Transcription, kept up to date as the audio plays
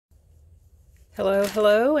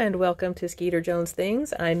Hello, and welcome to SkeeterJones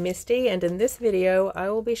Things. I'm Misty, and in this video I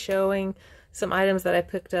will be showing some items that I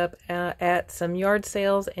picked up at some yard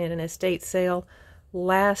sales and an estate sale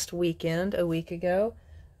last weekend, a week ago.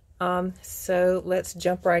 So let's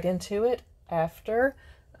jump right into it after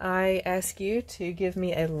I ask you to give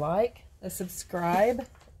me a like, a subscribe,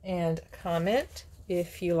 and comment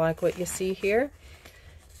if you like what you see here.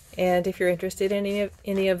 And if you're interested in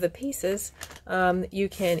any of the pieces, you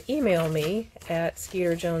can email me at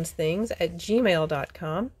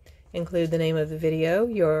SkeeterJonesThings@gmail.com. Include the name of the video,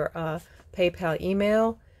 your PayPal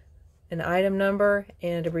email, an item number,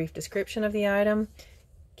 and a brief description of the item.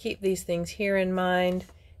 Keep these things here in mind,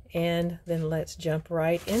 and then let's jump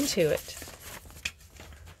right into it.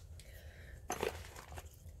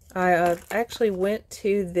 I actually went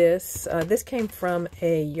to this. This came from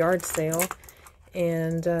a yard sale.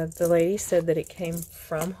 And the lady said that it came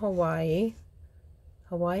from Hawaii.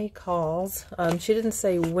 Hawaii calls. She didn't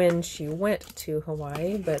say when she went to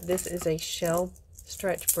Hawaii, but this is a shell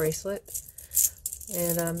stretch bracelet.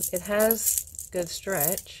 And it has good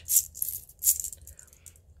stretch.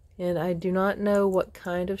 And I do not know what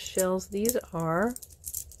kind of shells these are,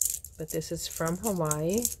 but this is from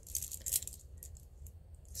Hawaii.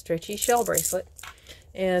 Stretchy shell bracelet.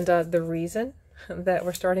 And the reason that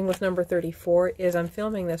we're starting with number 34 is I'm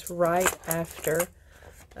filming this right after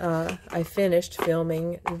I finished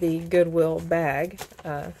filming the Goodwill bag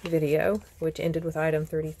video, which ended with item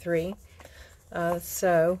 33.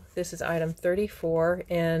 So this is item 34,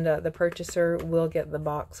 and the purchaser will get the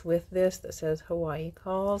box with this that says Hawaii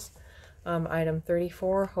Calls. Item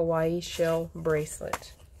 34, Hawaii Shell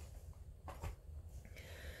Bracelet.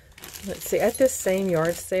 Let's see, at this same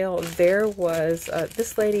yard sale, there was,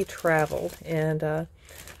 this lady traveled, and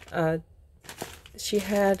she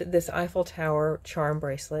had this Eiffel Tower charm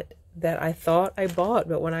bracelet that I thought I bought,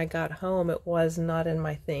 but when I got home, it was not in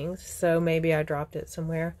my things, so maybe I dropped it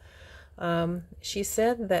somewhere. She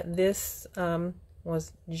said that this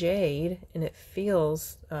was jade, and it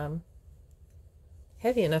feels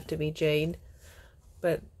heavy enough to be jade,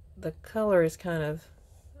 but the color is kind of,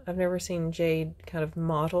 I've never seen jade kind of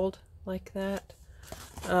mottled like that.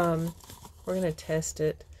 We're going to test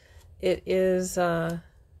it. It is 8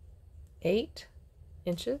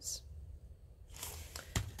 inches.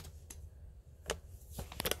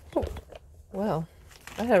 Oh, well,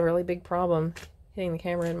 I had a really big problem hitting the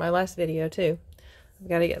camera in my last video too. I've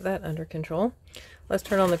got to get that under control. Let's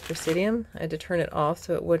turn on the Presidium. I had to turn it off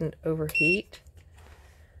so it wouldn't overheat.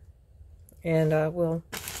 And we'll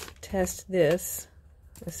test this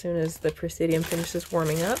as soon as the Presidium finishes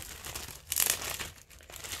warming up.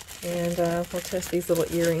 And we'll test these little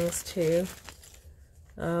earrings too.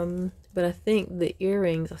 But I think the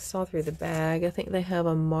earrings, I saw through the bag, I think they have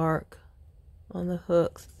a mark on the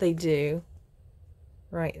hooks. They do.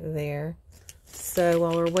 Right there. So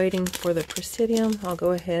while we're waiting for the Presidium, I'll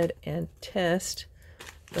go ahead and test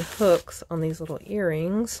the hooks on these little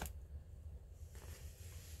earrings.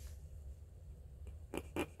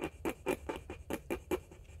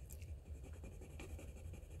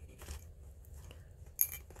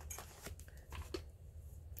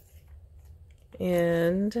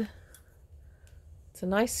 And it's a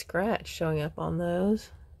nice scratch showing up on those.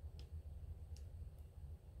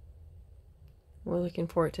 We're looking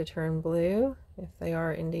for it to turn blue, if they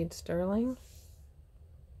are indeed sterling.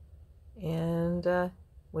 And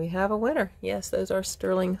we have a winner. Yes, those are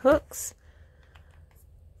sterling hooks.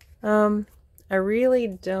 I really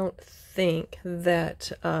don't think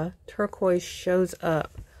that turquoise shows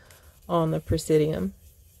up on the Presidium.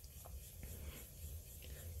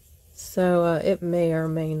 So it may or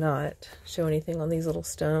may not show anything on these little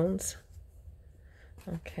stones.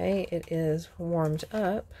 Okay, it is warmed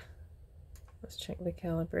up. Let's check the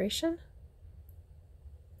calibration.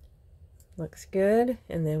 Looks good.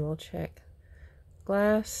 And then we'll check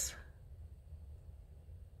glass.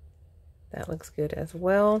 That looks good as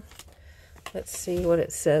well. Let's see what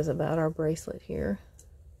it says about our bracelet here.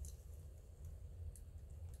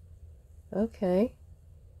 Okay.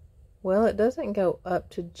 Well, it doesn't go up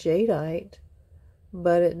to jadeite,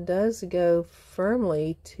 but it does go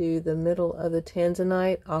firmly to the middle of the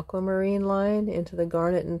tanzanite aquamarine line into the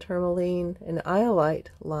garnet and tourmaline and iolite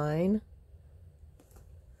line.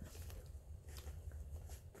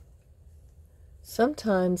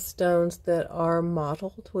 Sometimes stones that are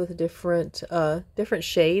mottled with different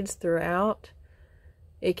shades throughout,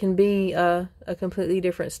 it can be a completely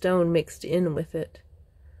different stone mixed in with it.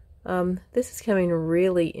 This is coming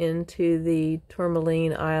really into the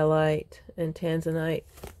tourmaline, iolite, and tanzanite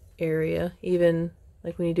area, even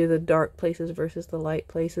like when you do the dark places versus the light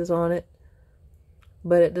places on it.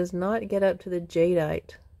 but it does not get up to the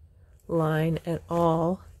jadeite line at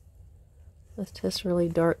all. Let's test a really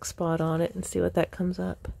dark spot on it and see what that comes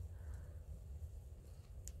up.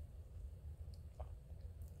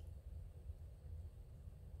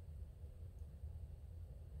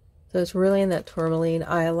 So it's really in that tourmaline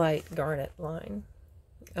iolite garnet line.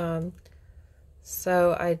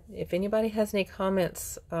 So if anybody has any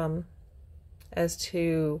comments as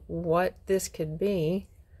to what this could be,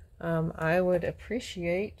 I would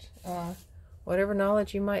appreciate whatever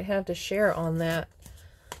knowledge you might have to share on that.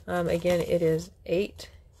 Again, it is 8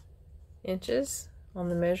 inches on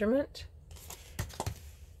the measurement.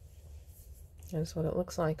 That's what it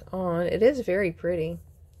looks like on. It is very pretty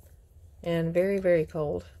and very, very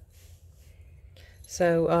cold.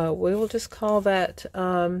 So we will just call that,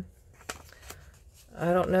 I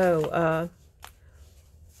don't know,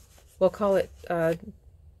 we'll call it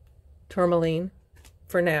tourmaline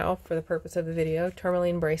for now, for the purpose of the video.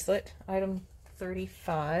 Tourmaline bracelet, item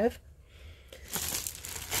 35.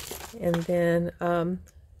 And then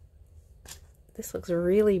this looks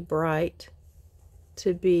really bright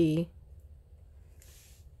to be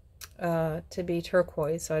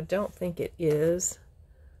turquoise, so I don't think it is.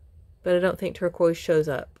 But I don't think turquoise shows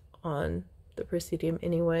up on the Presidium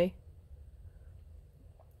anyway.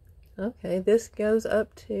 Okay, this goes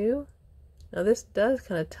up to... Now this does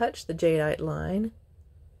kind of touch the jadeite line.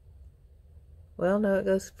 Well, no, it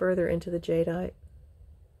goes further into the jadeite.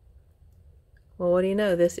 Well, what do you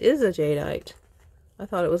know? This is a jadeite. I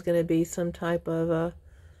thought it was going to be some type of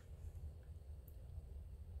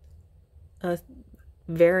a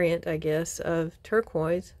variant, I guess, of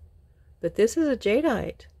turquoise. But this is a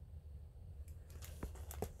jadeite.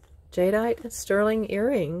 Jadeite and sterling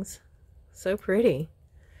earrings. So pretty.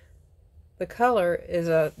 The color is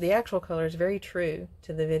the actual color is very true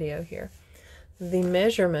to the video here. The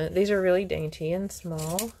measurement, these are really dainty and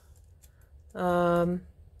small.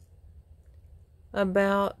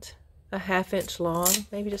 About a ½ inch long,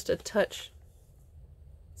 maybe just a touch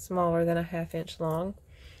smaller than a ½ inch long.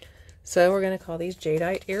 So we're going to call these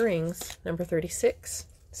jadeite earrings, number 36.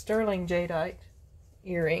 Sterling jadeite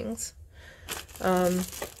earrings.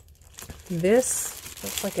 This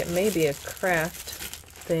looks like it may be a craft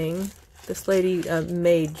thing. This lady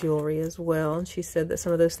made jewelry as well, and she said that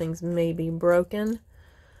some of those things may be broken.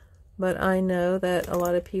 But I know that a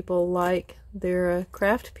lot of people like their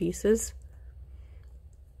craft pieces.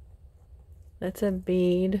 That's a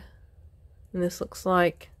bead, and this looks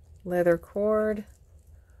like leather cord.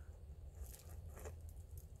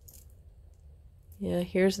 Yeah,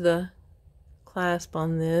 here's the clasp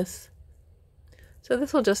on this. So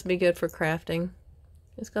this will just be good for crafting.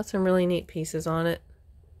 It's got some really neat pieces on it.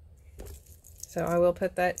 So I will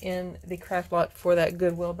put that in the craft lot for that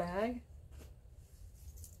Goodwill bag.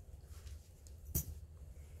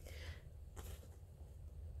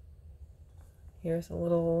 Here's a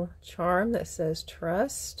little charm that says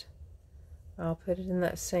trust. I'll put it in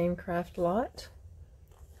that same craft lot.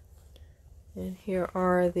 And here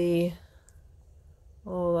are the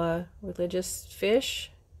little religious fish,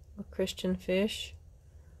 Christian fish,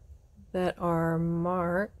 that are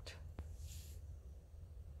marked.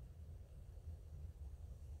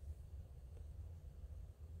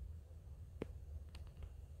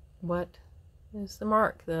 What is the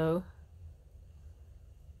mark though?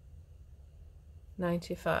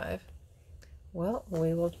 95. Well,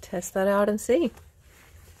 we will test that out and see.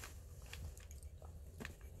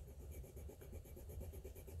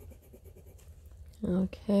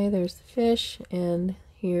 Okay, there's the fish, and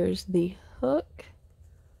here's the hook.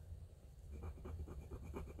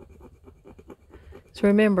 So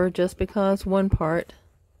remember, just because one part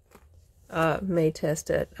may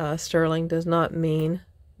test at sterling does not mean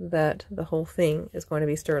that the whole thing is going to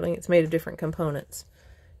be sterling. It's made of different components,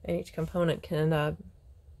 and each component can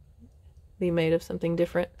be made of something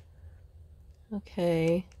different.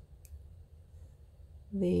 Okay.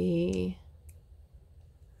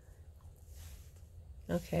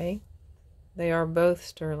 Okay, they are both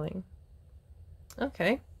sterling.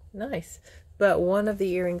 Okay, nice. But one of the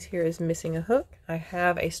earrings here is missing a hook. I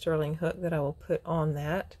have a sterling hook that I will put on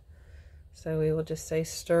that. So we will just say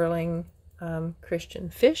sterling Christian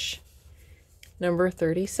fish, number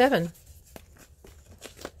 37.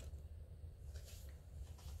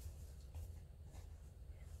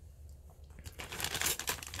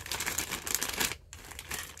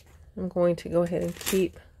 I'm going to go ahead and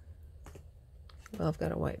keep... Well, I've got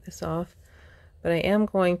to wipe this off, but I am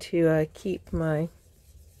going to keep my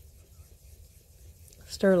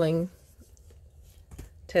sterling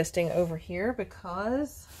testing over here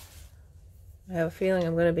because I have a feeling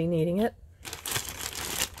I'm going to be needing it.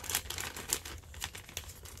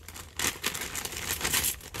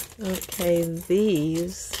 Okay,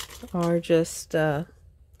 these are just,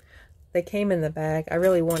 they came in the bag. I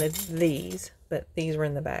really wanted these, but these were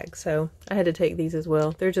in the bag, so I had to take these as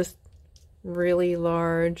well. They're just really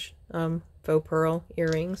large faux pearl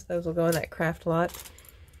earrings. Those will go in that craft lot.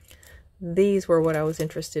 These were what I was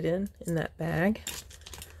interested in that bag.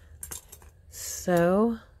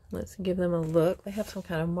 So let's give them a look. They have some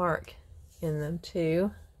kind of mark in them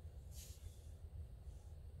too.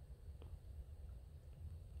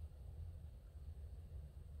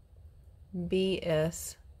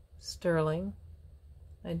 BS Sterling.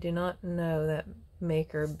 I do not know that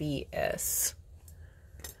maker BS.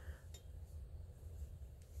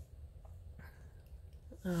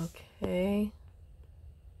 Okay.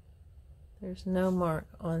 There's no mark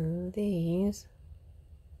on these.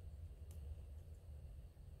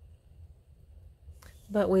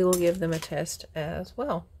 But we will give them a test as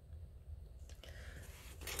well.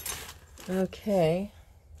 Okay.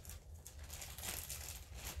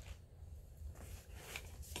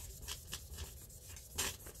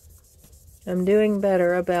 I'm doing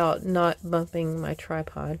better about not bumping my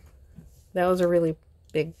tripod. That was a really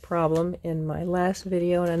big problem in my last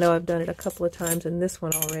video, and I know I've done it a couple of times in this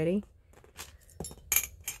one already.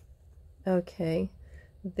 Okay,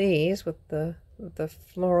 these with the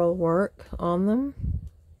floral work on them.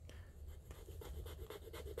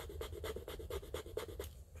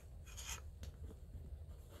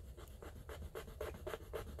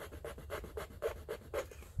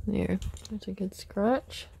 There's a good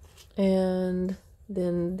scratch. And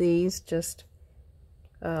then these just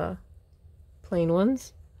plain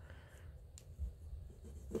ones.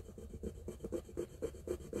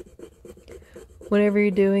 Whenever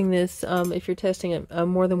you're doing this, if you're testing it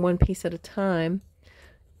more than one piece at a time,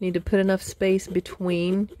 you need to put enough space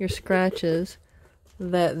between your scratches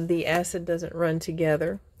that the acid doesn't run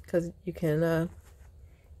together, because you can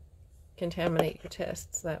contaminate your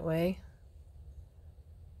tests that way.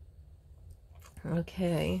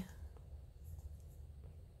 Okay.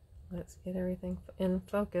 Let's get everything in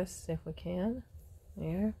focus if we can.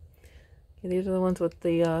 There. Okay, these are the ones with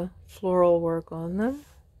the floral work on them.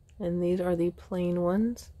 And these are the plain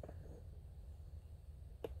ones.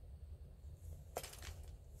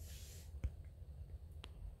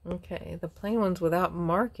 Okay, the plain ones without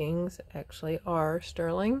markings actually are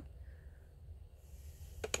sterling.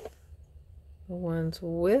 The ones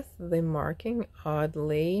with the marking,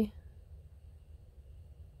 oddly,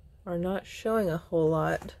 are not showing a whole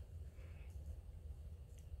lot.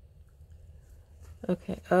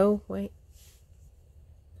 Okay, oh, wait.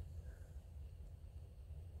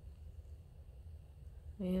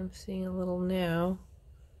 I am seeing a little now.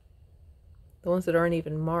 The ones that aren't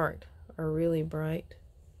even marked are really bright.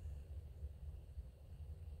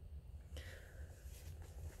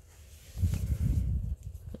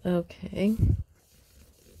 Okay.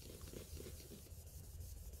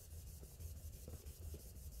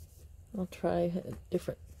 I'll try a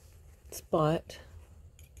different spot.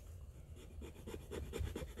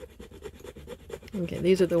 Okay,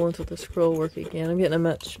 these are the ones with the scroll work again. I'm getting a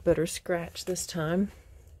much better scratch this time.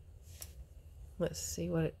 Let's see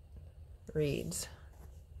what it reads.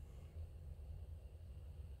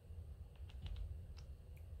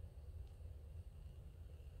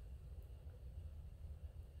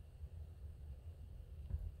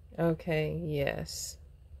 Okay, yes.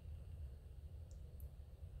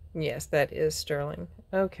 Yes, that is sterling.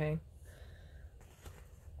 Okay.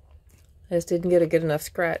 I just didn't get a good enough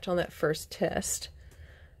scratch on that first test.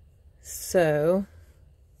 So,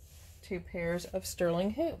 2 pairs of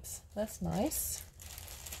sterling hoops. That's nice.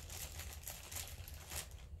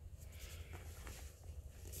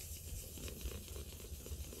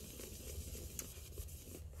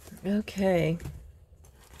 Okay.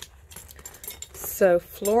 So,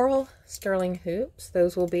 floral sterling hoops.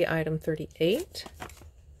 Those will be item 38.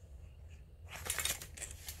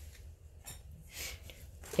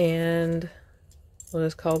 And we'll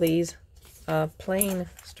just call these plain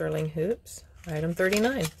sterling hoops, item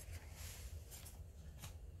 39.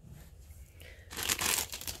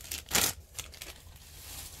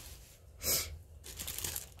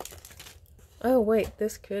 Oh wait,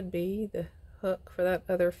 this could be the hook for that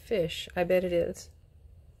other fish. I bet it is.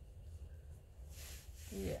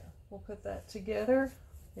 Yeah, we'll put that together.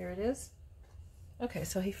 There it is. Okay,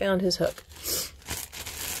 so he found his hook.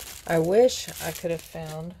 I wish I could have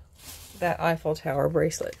found that Eiffel Tower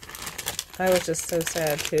bracelet. I was just so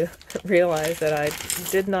sad to realize that I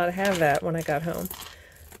did not have that when I got home.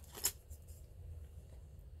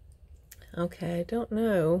 Okay, I don't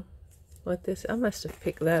know what this... I must have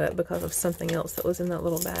picked that up because of something else that was in that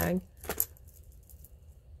little bag.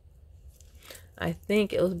 I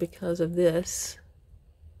think it was because of this.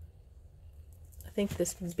 I think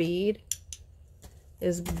this bead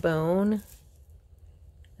is bone,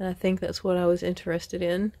 and I think that's what I was interested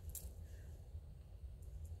in,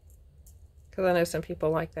 because I know some people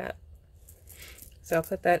like that. So I'll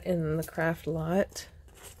put that in the craft lot,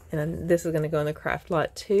 and then this is going to go in the craft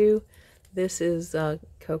lot too. This is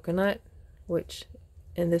coconut,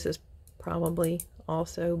 and this is probably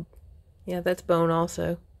also, yeah, that's bone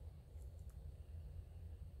also.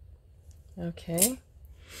 Okay.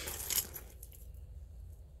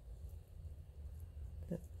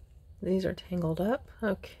 These are tangled up.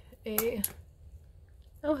 Okay.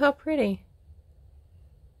 Oh, how pretty.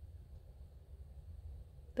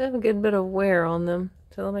 They have a good bit of wear on them,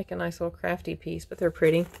 so they'll make a nice little crafty piece, but they're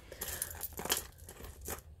pretty.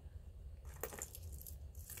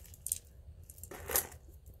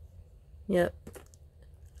 Yep.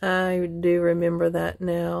 I do remember that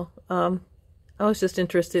now. I was just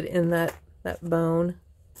interested in that bone.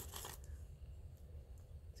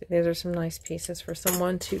 So these are some nice pieces for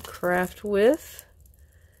someone to craft with.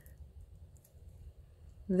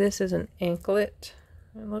 This is an anklet,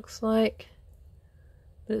 it looks like,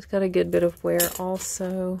 but it's got a good bit of wear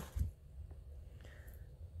also.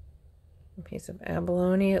 A piece of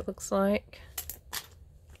abalone, it looks like,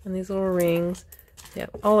 and these little rings. Yeah,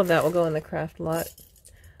 all of that will go in the craft lot.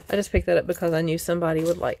 I just picked that up because I knew somebody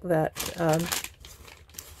would like that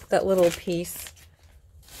that little piece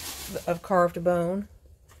of carved bone.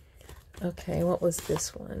 Okay, what was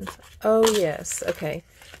this one? Oh, yes. Okay.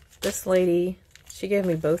 This lady, she gave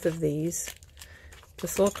me both of these.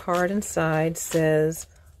 This little card inside says,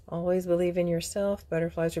 "Always believe in yourself.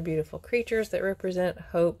 Butterflies are beautiful creatures that represent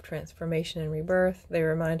hope, transformation, and rebirth. They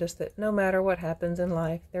remind us that no matter what happens in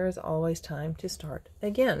life, there is always time to start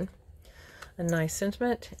again." A nice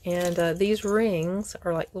sentiment. And these rings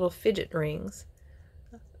are like little fidget rings.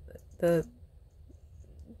 The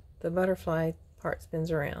butterfly part spins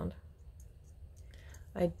around.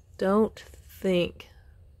 I don't think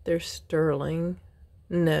they're sterling.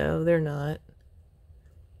 No, they're not.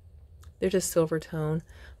 They're just silver tone.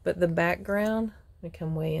 But the background, let me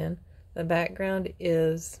come way in. The background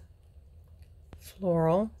is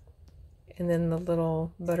floral, and then the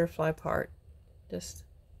little butterfly part just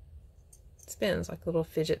spins like a little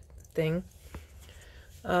fidget thing.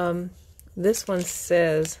 This one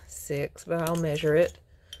says 6, but I'll measure it.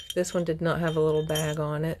 This one did not have a little bag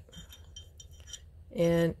on it,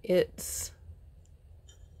 and it's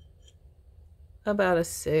about a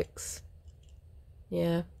 6.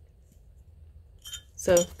 Yeah,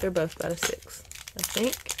 so they're both about a 6, I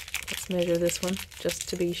think. Let's measure this one just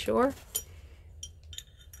to be sure.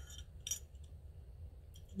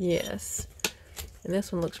 Yes, and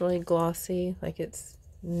this one looks really glossy, like it's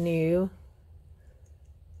new.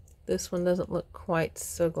 This one doesn't look quite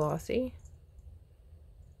so glossy.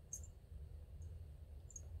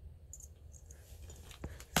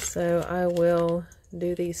 So I will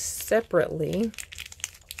do these separately,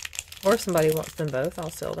 or if somebody wants them both,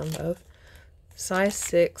 I'll sell them both. Size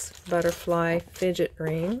 6 butterfly fidget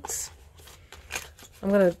rings. I'm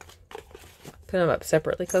going to put them up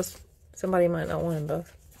separately because somebody might not want them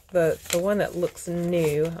both. The one that looks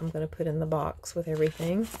new, I'm going to put in the box with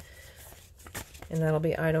everything. And that'll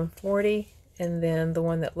be item 40. And then the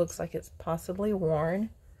one that looks like it's possibly worn.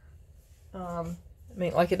 I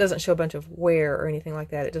mean, like, it doesn't show a bunch of wear or anything like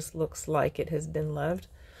that. It just looks like it has been loved.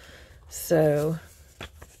 So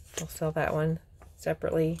I'll sell that one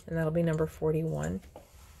separately, and that'll be number 41.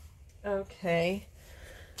 Okay.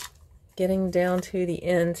 Getting down to the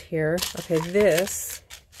end here. Okay, this,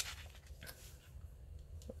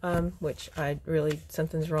 which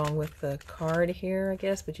something's wrong with the card here, I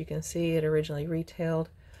guess, but you can see it originally retailed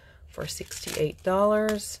for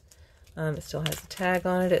 $68. It still has a tag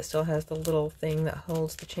on it. It still has the little thing that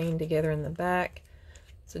holds the chain together in the back.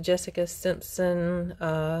 So Jessica Simpson,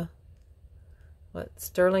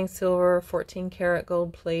 sterling silver, 14 karat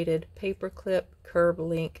gold plated paperclip curb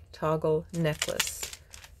link toggle necklace.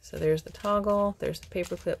 So there's the toggle, there's the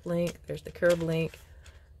paperclip link, there's the curb link.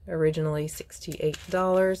 Originally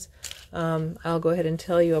 $68. I'll go ahead and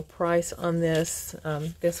tell you a price on this.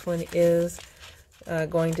 This one is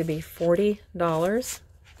going to be $40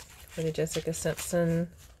 for the Jessica Simpson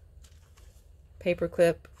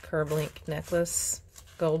paperclip curb link necklace,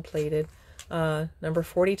 gold plated. Number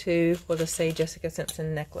 42 will just say Jessica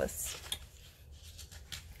Simpson necklace.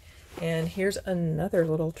 And here's another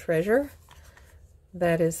little treasure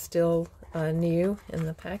that is still new in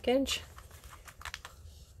the package.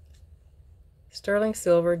 Sterling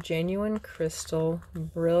silver, genuine crystal,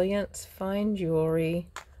 brilliance, fine jewelry,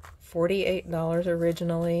 $48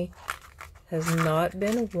 originally. Has not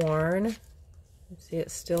been worn. See,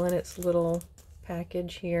 it's still in its little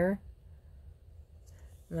package here.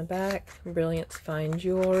 In the back, Brilliant's fine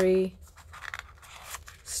jewelry.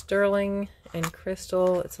 Sterling and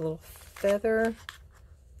crystal. It's a little feather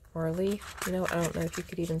or a leaf. You know, I don't know if you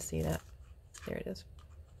could even see that. There it is.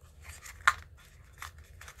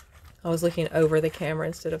 I was looking over the camera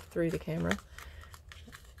instead of through the camera.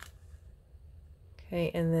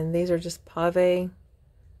 Okay, and then these are just pave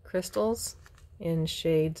crystals in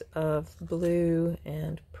shades of blue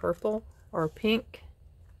and purple or pink.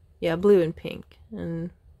 Yeah, blue and pink, and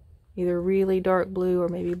either really dark blue or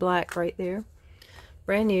maybe black right there.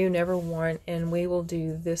 Brand new, never worn, and we will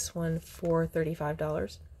do this one for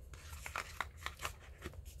 $35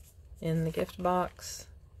 in the gift box.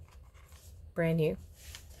 Brand new,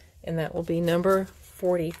 and that will be number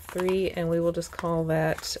 43, and we will just call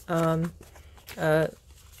that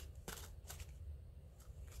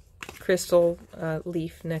crystal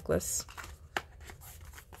leaf necklace,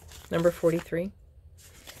 number 43.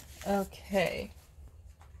 Okay,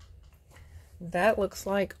 that looks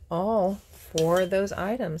like all for those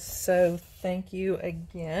items. So thank you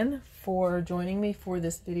again for joining me for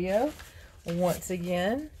this video. Once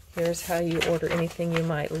again, here's how you order anything you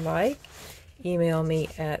might like. Email me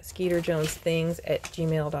at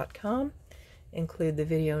SkeeterJonesThings@gmail.com. Include the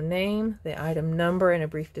video name, the item number, and a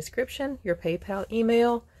brief description, your PayPal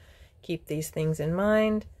email. Keep these things in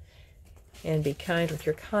mind and be kind with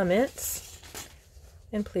your comments.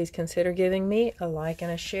 And please consider giving me a like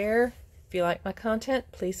and a share. If you like my content,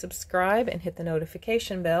 please subscribe and hit the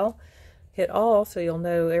notification bell. Hit all so you'll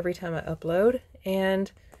know every time I upload,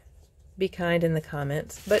 and be kind in the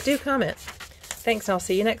comments. But do comment. Thanks, and I'll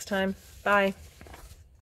see you next time. Bye.